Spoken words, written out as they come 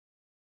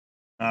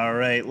All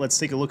right, let's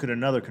take a look at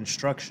another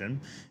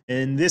construction.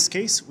 In this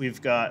case, we've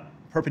got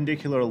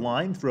perpendicular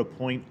line through a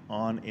point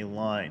on a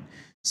line.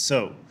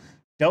 So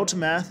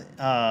DeltaMath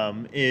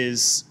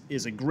is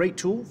a great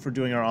tool for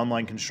doing our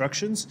online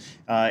constructions.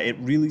 It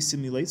really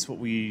simulates what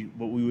we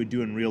would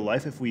do in real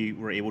life if we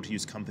were able to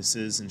use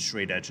compasses and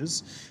straight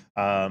edges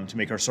to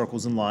make our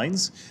circles and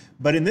lines.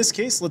 But in this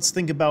case, let's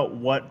think about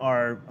what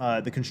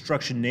the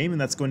construction name,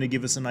 and that's going to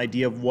give us an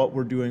idea of what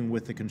we're doing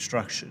with the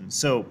construction.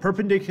 So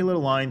perpendicular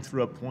line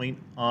through a point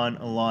on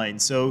a line.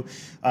 So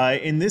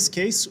in this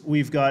case,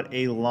 we've got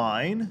a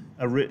line,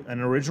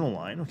 an original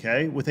line,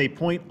 okay, with a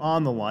point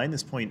on the line,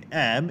 this point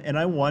M, and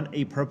I want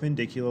a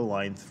perpendicular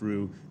line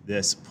through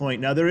this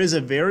point. Now there is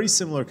a very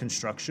similar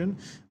construction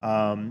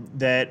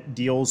that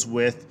deals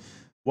with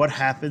what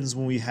happens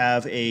when we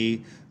have a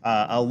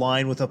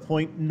line with a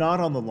point not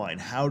on the line.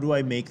 How do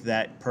I make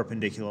that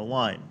perpendicular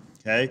line?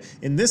 Okay.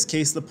 In this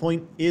case, the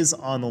point is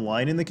on the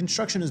line, and the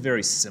construction is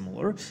very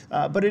similar,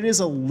 but it is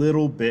a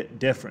little bit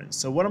different.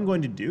 So what I'm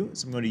going to do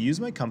is I'm going to use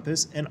my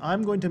compass, and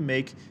I'm going to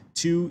make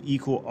two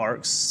equal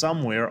arcs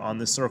somewhere on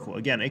the circle.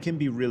 Again, it can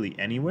be really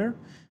anywhere.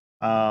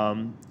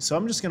 So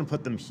I'm just going to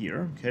put them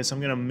here. Okay, so I'm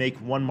going to make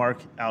one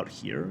mark out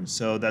here.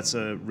 So that's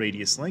a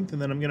radius length,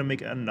 and then I'm going to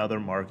make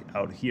another mark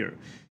out here.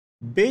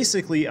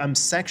 Basically, I'm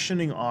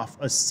sectioning off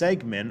a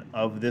segment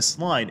of this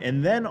line,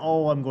 and then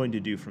all I'm going to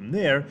do from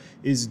there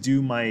is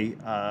do my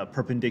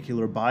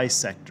perpendicular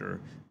bisector.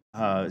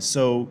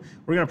 So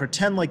we're going to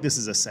pretend like this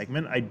is a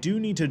segment. I do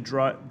need to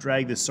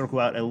drag this circle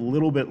out a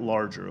little bit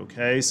larger,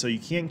 okay? So you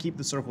can't keep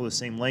the circle the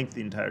same length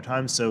the entire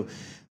time. So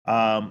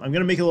I'm going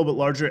to make it a little bit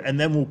larger, and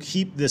then we'll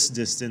keep this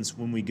distance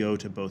when we go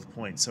to both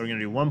points. So we're going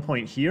to do one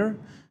point here,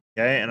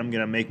 okay? And I'm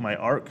going to make my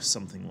arc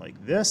something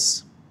like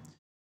this.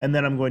 And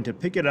then I'm going to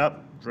pick it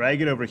up,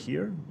 drag it over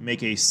here,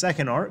 make a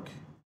second arc,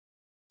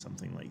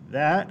 something like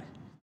that.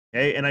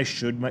 Okay, and I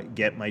should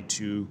get my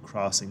two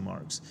crossing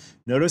marks.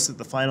 Notice that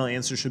the final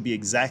answer should be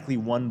exactly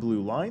one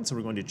blue line, so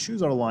we're going to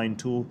choose our line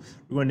tool.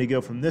 We're going to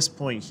go from this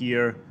point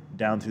here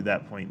down through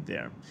that point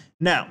there.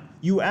 Now,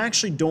 you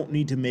actually don't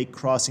need to make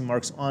crossing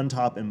marks on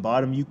top and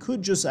bottom. You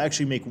could just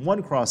actually make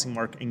one crossing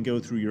mark and go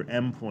through your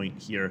M point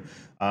here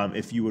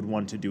if you would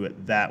want to do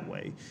it that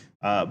way.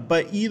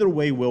 But either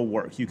way will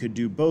work. You could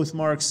do both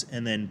marks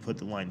and then put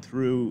the line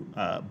through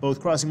both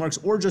crossing marks,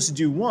 or just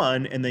do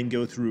one and then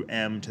go through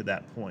M to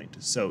that point.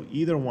 So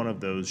either one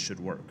of those should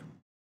work.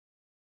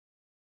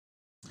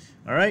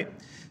 All right,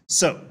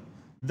 so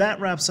that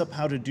wraps up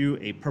how to do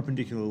a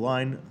perpendicular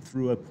line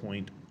through a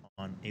point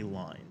on a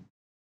line.